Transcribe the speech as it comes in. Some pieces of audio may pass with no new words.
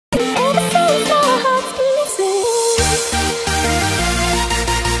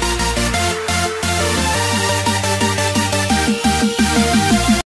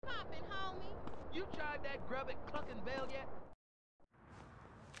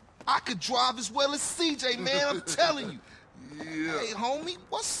I could drive as well as CJ, man, I'm telling you. Yeah. Hey, homie,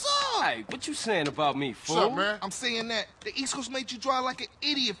 what's up? Hey, what you saying about me, fool? What's up, man? I'm saying that the East Coast made you drive like an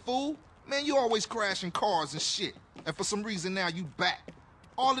idiot, fool. Man, you always crashing cars and shit. And for some reason now you back.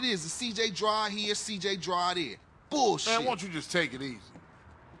 All it is CJ drive here, CJ drive there. Bullshit. Man, why don't you just take it easy?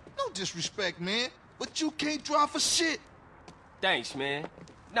 No disrespect, man, but you can't drive for shit. Thanks, man.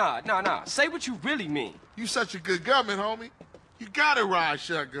 Nah. Say what you really mean. You such a good gunman, homie. You gotta ride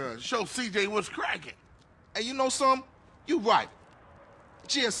shotgun. Show CJ what's cracking. Hey, you know something? You right.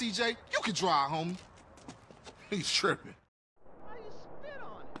 Yeah, CJ, you can drive, homie. He's tripping. Why you spit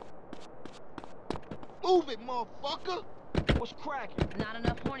on it? Move it, motherfucker. What's cracking? Not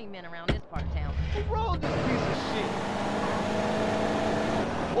enough horny men around this part of town. Who rolled this piece of shit?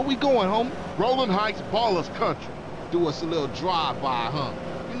 Where we going, homie? Rolling Heights, Ballers Country. Do us a little drive-by, huh?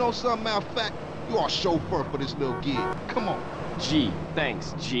 You know something, matter of fact, you are chauffeur for this little gig. Come on. G,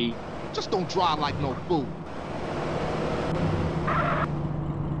 thanks, G. Just don't drive like no fool.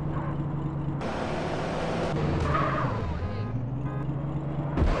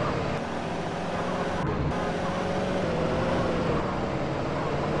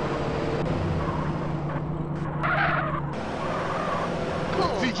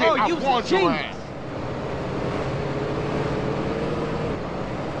 CJ, Oh, I you want your genius. ass.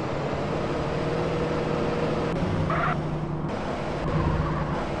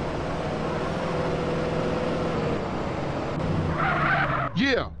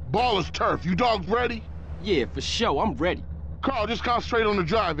 Yeah, Ballers Turf. You dogs ready? Yeah, for sure, I'm ready. Carl, just concentrate on the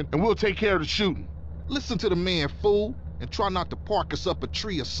driving, and we'll take care of the shooting. Listen to the man, fool, and try not to park us up a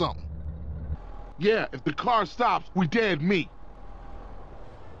tree or something. Yeah, if the car stops, we dead meat.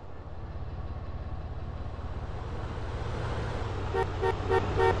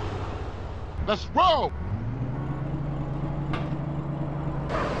 Let's roll!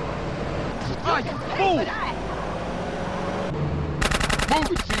 Oh, you fool!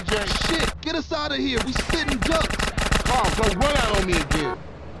 Move it, CJ. Shit, get us out of here. We sitting ducks. Carl, don't run out on me again.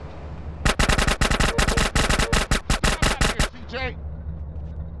 Get out of here, CJ.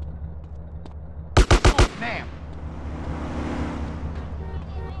 Oh, damn.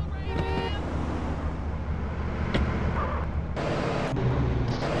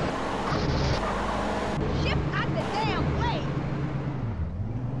 Shift out the damn way.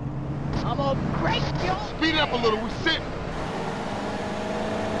 I'm gonna break your... Speed up a little, we're sitting.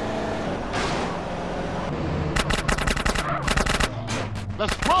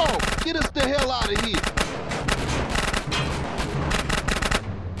 Let's roll! Get us the hell out of here.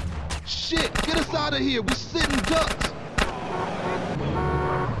 Shit, get us out of here. We sitting ducks.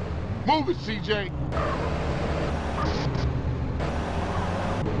 Move it, CJ.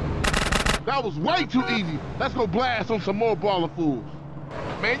 That was way too easy. Let's go blast on some more baller fools.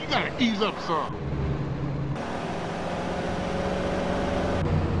 Man, you gotta ease up some.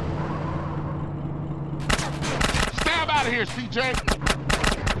 Stab out of here, CJ.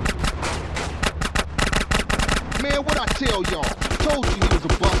 Man, what I tell y'all? Told you he was a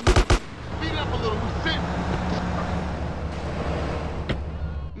buster. Speed up a little, we sitting.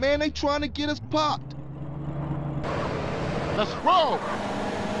 Man, they trying to get us popped. Let's roll.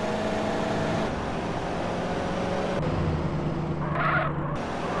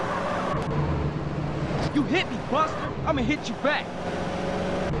 You hit me, Buster. I'ma hit you back.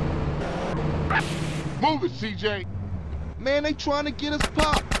 Move it, CJ. Man, they trying to get us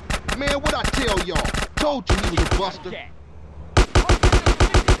popped. Man, what I tell y'all? Told you he was a buster. Okay.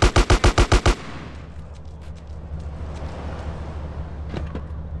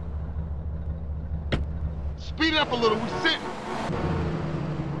 Speed up a little, we sitting.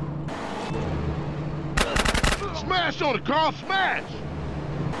 Smash on it, Carl, smash!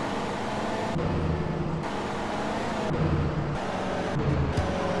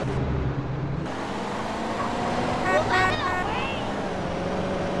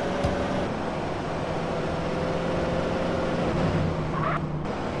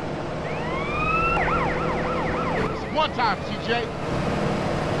 One time, CJ.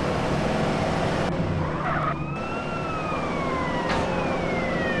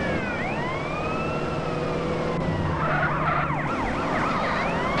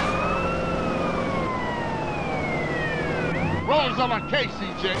 Rollers on my case,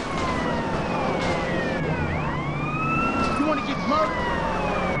 CJ. You wanna get murdered?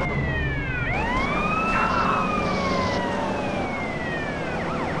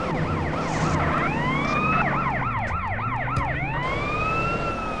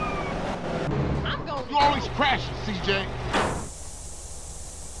 You always crashing, CJ.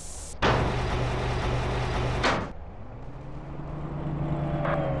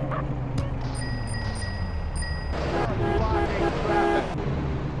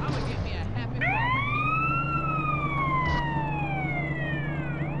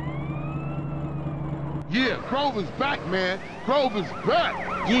 Grove is back, man. Grove is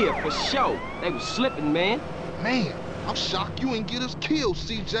back. Yeah, for sure. They was slipping, man. Man, I'm shocked you ain't get us killed,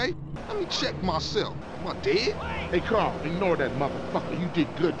 CJ. Let me check myself. Am I dead? Hey, Carl, ignore that motherfucker. You did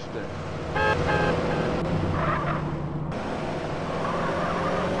good today.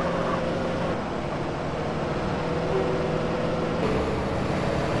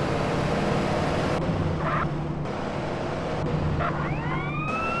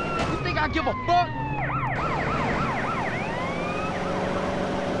 You think I give a fuck?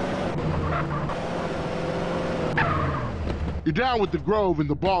 You're down with the Grove and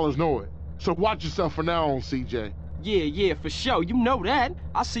the ballers know it. So watch yourself from now on, CJ. Yeah, for sure. You know that.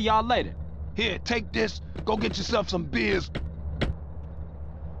 I'll see y'all later. Here, take this. Go get yourself some beers.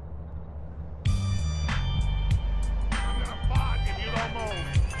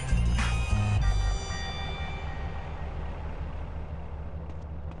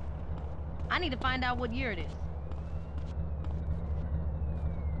 I need to find out what year it is.